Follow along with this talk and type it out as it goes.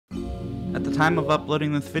At the time of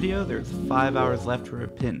uploading this video, there's 5 hours left for a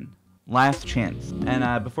pin. Last chance.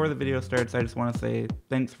 And before the video starts, I just want to say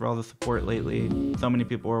thanks for all the support lately. So many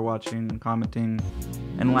people are watching and commenting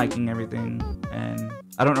and liking everything. And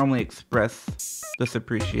I don't normally express this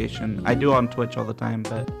appreciation. I do on Twitch all the time,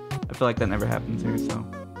 but I feel like that never happens here, so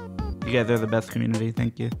you guys are the best community.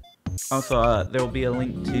 Thank you. Also, there will be a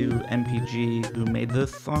link to MPG who made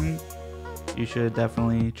this song. You should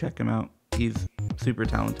definitely check him out. He's super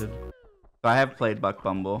talented. So I have played Buck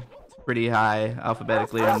Bumble. It's pretty high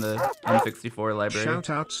alphabetically in the N64 library.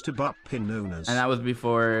 Shoutouts to Buck Pinonas. And that was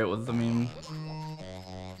before it was a meme.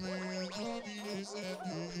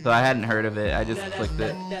 So I hadn't heard of it. I just clicked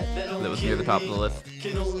it. It was near the top of the list.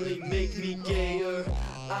 Can only make me gayer.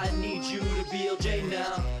 I need you to be LJ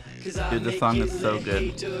now. Dude, this song is so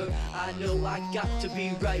good. I know I got to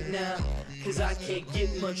be right now. Cause I can't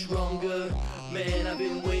get much wronger. Man, I've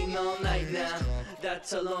been waiting all night now.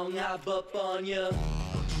 That's how long I've up on you.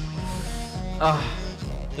 Oh,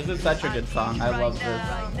 this is such a good song. I love this.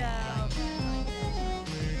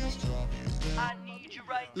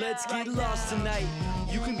 Let's get lost tonight.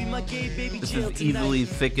 You can be my gay baby. This is easily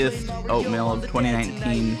sickest Oatmeal of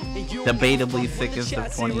 2019, debatably sickest of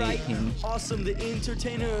 2018. Awesome, the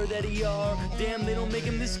entertainer that he are. Damn, they don't make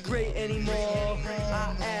him this great anymore.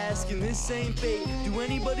 I ask, and this ain't fate. Do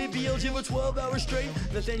anybody BLG for 12 hours straight?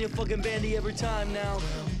 Nathaniel fucking Bandy every time now.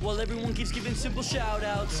 While everyone keeps giving simple shout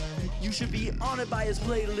outs, you should be honored by his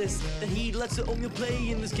playlist that he lets the Oatmeal play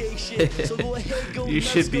in this gay shit. So go ahead, go. You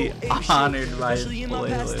should be honored by his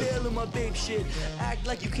playlist. My babe shit. Act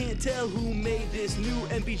like you can't tell who made this new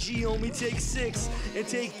MPG. Only take 6 and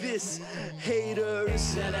take this,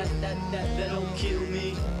 haters. That don't kill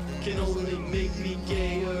me, can only make me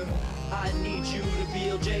gayer. I need you to be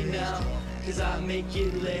LJ now, cause I make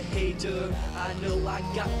it le hater. I know I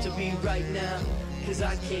got to be right now, cause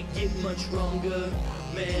I can't get much wronger.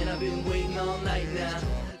 Man, I've been waiting all night now.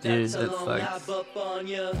 Dude, That's how that long sucks. I've up on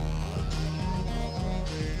you.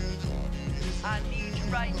 I need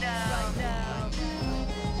you right now.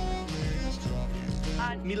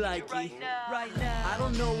 Me like you right now. I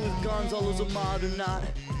don't know if Gonzalo's a mod or not,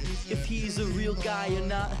 if he's a real guy or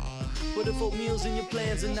not. But if Oatmeal's in your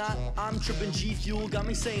plans or not, I'm tripping. G Fuel got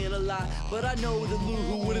me saying a lot, but I know that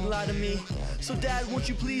Lulu wouldn't lie to me. So Dad, won't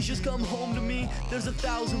you please just come home to me? There's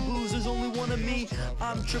 1,000 blues, there's only one of me.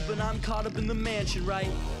 I'm tripping, I'm caught up in the mansion,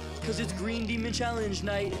 right? Cause it's Green Demon Challenge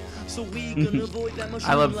night, so we gonna avoid that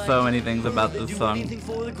mushroom. I love light. so many things about this do song. Anything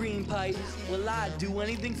for the green pipe. Well, I'd do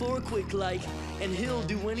anything for a quick like, and he'll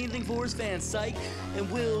do anything for his fans, psych. And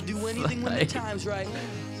we'll do anything when the time's right.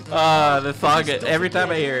 The song, every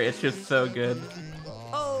time I hear it, it's just so good.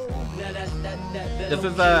 This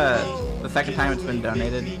is the second time it's been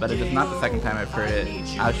donated, but it is not the second time I've heard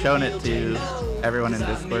it. I was showing it to everyone in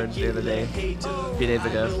Discord the other day, a few days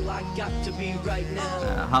ago.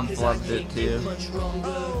 Humph loved it too,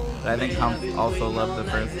 but I think Humph also loved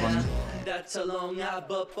the first one.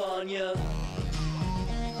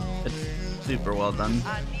 It's super well done.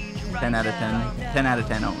 10 out of 10. 10 out of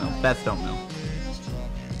 10 Oatmeal. Best Oatmeal.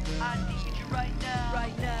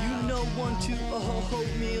 You know 1, 2,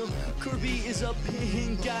 Oatmeal. Kirby is a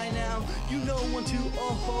pin guy now. You know 1, 2,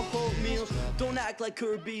 Oatmeal. Don't act like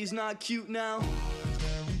Kirby's not cute now.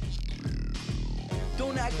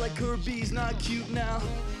 Don't act like Kirby's not cute now.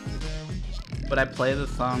 Would I play the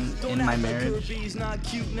song Don't in my act like marriage? Kirby's not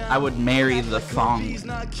cute now. I would marry the song, Kirby's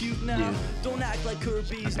not cute now. dude. Don't act like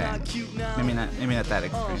Kirby's Okay. not cute now. Maybe not that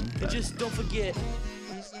extreme. And But. just don't forget.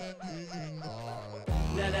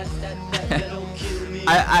 That don't kill me.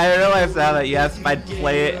 I realized now that yes, I'd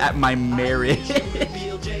play it at my marriage.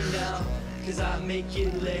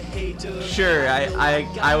 Sure,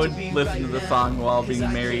 I would listen to the song while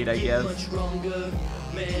being married, I guess.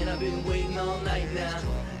 Man, I've been waiting all night now.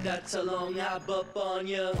 That's how long I've up on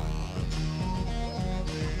you.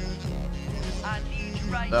 I need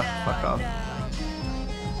you right now. Fuck off.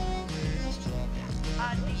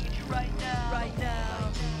 I need you right now. Right now.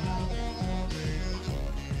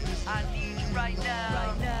 I need you right now.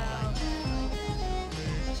 Right now.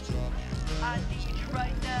 I need you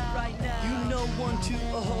right now. Right now. You know 1, 2,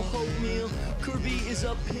 Oatmeal. Kirby is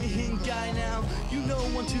a pin guy now. You know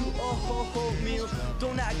 1, 2, Oatmeal.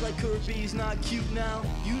 Don't act like Kirby's not cute now.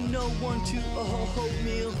 You know 1, 2,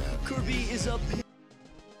 Oatmeal. Kirby is a pin.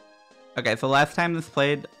 Okay, so last time this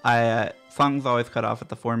played, songs always cut off at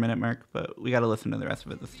the 4-minute mark, but we gotta listen to the rest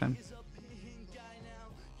of it this time.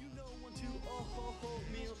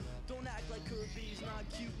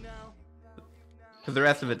 Because the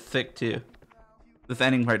rest of it's sick too. This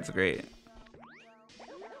ending part's great.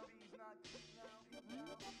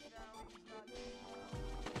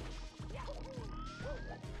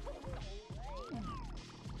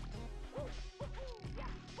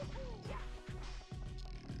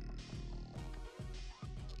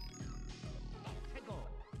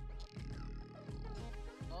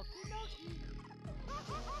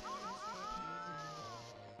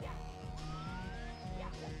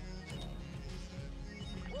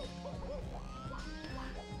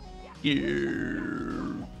 Yeah.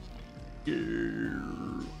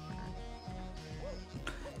 Yeah.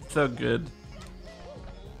 So good.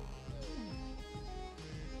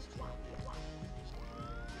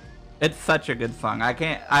 It's such a good song.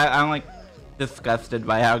 I'm like disgusted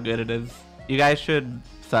by how good it is. You guys should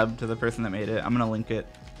sub to the person that made it. I'm gonna link it.